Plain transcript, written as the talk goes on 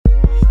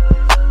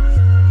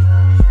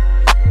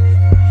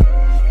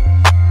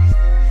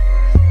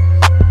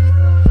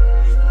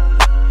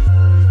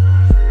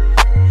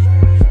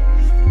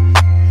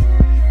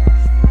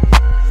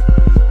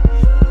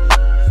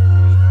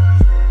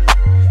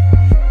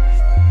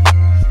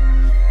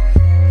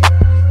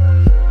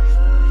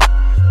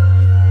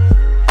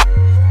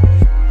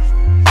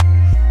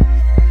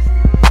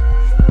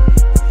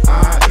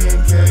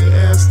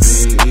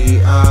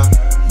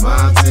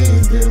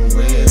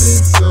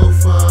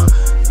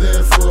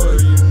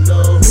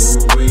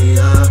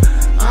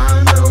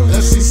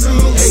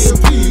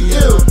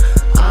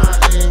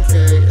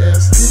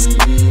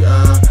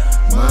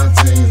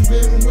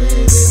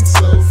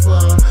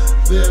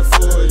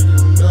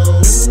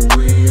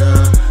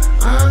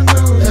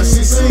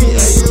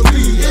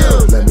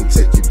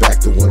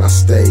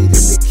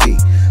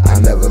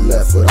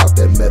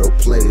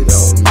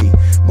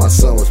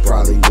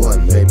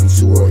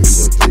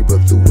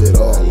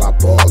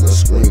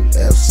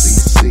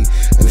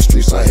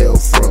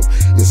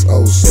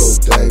Oh, so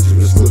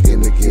dangerous,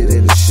 looking to get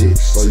in the shit.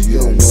 So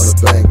you don't wanna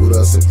bang with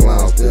us and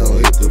clowns, they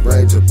don't hit the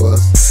Ranger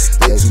bus.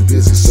 They too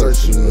busy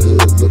searching the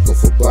hood, looking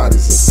for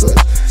bodies and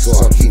such. So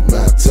I'll keep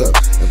mine tucked.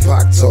 And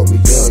Pac told me,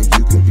 young,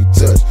 you can be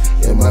touched.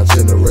 In my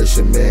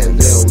generation, man,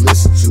 they don't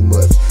listen too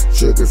much.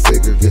 Trigger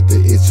figure, get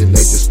the itch and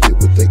they just spit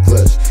with their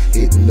clutch.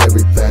 Hitting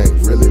everything,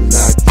 really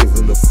not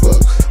giving a fuck.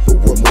 But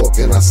what more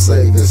can I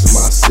say? This is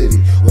my city,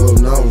 well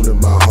known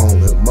in my home,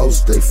 and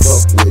most they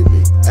fuck with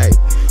me. Hey,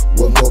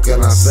 what more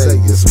can I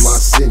say? It's my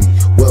city,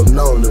 well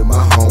known in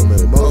my home,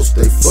 and most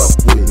they fuck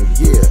with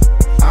me. Yeah.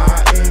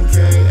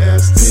 I-N-K-S-T-E-R.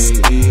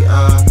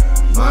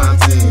 My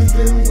team's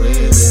been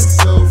winning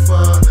so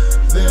far,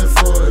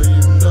 therefore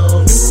you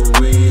know who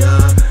we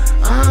are.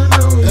 I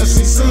know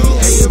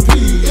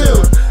FCC-A-M-P-M.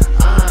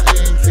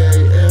 I-N-K-S-T-E-R.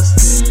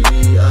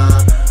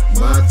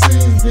 My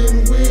team's been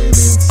winning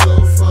so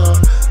far,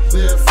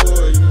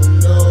 therefore you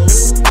know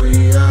who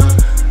we are.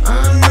 I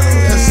know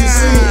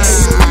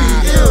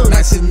FCC-A-M-P-M.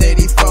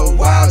 1984,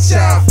 wild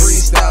child,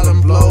 freestyle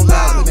and blow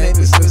loud. The name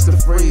is Mr.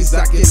 Phreez.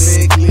 I can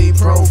legally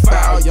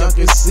profile, young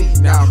can see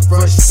now.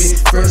 Fresh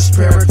fit, fresh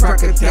pair of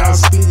crocodile.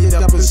 Speed it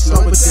up and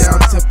slow it down.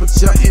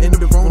 Temperature in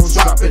the room,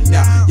 drop it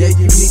now. Yeah,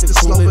 you need to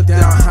slow it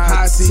down.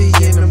 High tea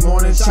in the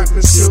morning,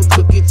 chocolate chip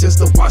cookie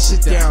just to wash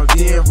it down.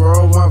 Then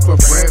roll one for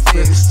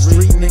breakfast.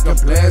 Street nigga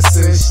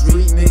blessing,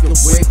 street nigga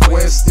with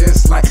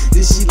questions like,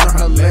 did she learn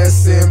her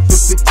lesson?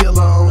 Put the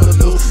killer on the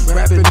loop,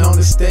 rapping on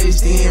the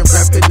stage, then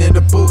rapping in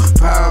the booth.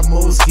 Power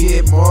moves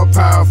get more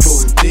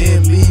powerful,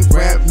 then leave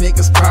rap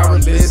niggas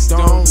powerless.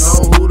 Don't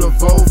know who to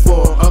vote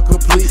for, a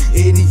complete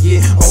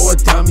idiot or a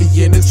dummy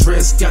in a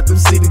dress. Got them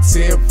city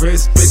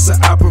terrorists, base of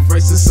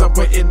operations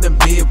somewhere in the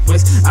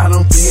Midwest. I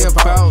don't care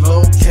about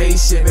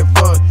location and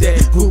fuck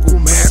that Google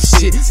Map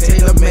shit.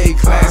 Tailor-made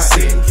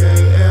classic.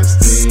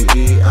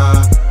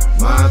 I-N-K-S-T-E-R.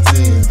 My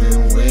team's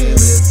been winning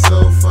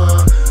so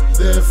far,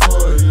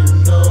 therefore you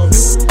know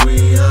who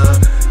we are.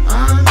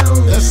 I know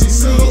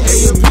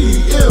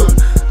FCC-A-M-P-M.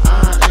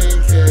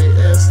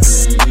 I-N-K-S-T-E-R.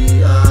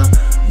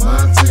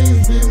 My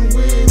team's been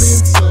winning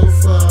so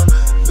far,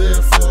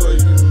 therefore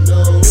you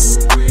know who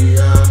we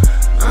are.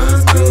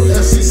 I know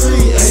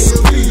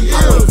FCC-A-M-P-M.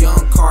 I'm a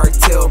young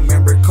cartel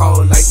member,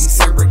 cold like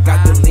December.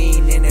 Got the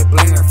lean in that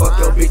blender. Fuck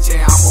your bitch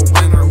and I'm a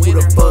winner. Who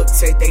the fuck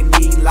say they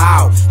need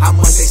loud? How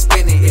much they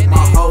spending? If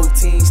my whole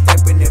team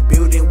step in the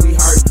building, we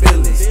hurt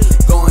feelings.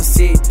 Go and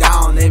sit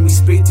down, let me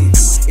speak to you.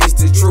 It's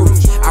the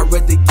truth. I'd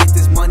rather get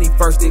this money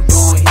first than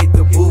go and hit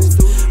the booth.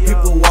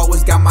 People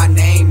always got my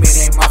name in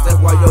their mouth. That's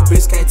why your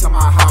bitch came to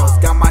my house.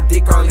 Got my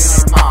dick all in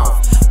her